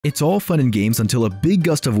It's all fun and games until a big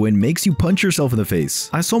gust of wind makes you punch yourself in the face.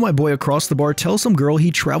 I saw my boy across the bar tell some girl he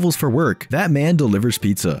travels for work. That man delivers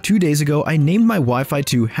pizza. 2 days ago, I named my Wi-Fi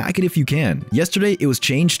to Hack It If You Can. Yesterday, it was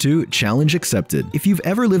changed to Challenge Accepted. If you've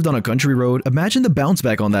ever lived on a country road, imagine the bounce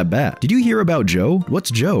back on that bat. Did you hear about Joe? What's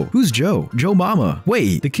Joe? Who's Joe? Joe Mama.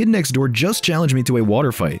 Wait, the kid next door just challenged me to a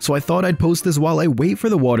water fight, so I thought I'd post this while I wait for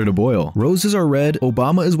the water to boil. Roses are red,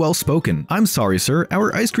 Obama is well spoken. I'm sorry, sir,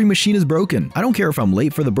 our ice cream machine is broken. I don't care if I'm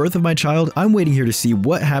late for the birth of my child, I'm waiting here to see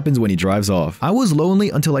what happens when he drives off. I was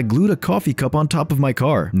lonely until I glued a coffee cup on top of my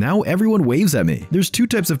car. Now everyone waves at me. There's 2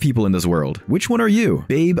 types of people in this world. Which one are you?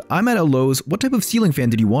 Babe, I'm at a Lowe's. What type of ceiling fan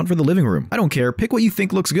did you want for the living room? I don't care. Pick what you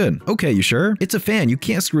think looks good. Okay, you sure? It's a fan. You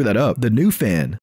can't screw that up. The new fan.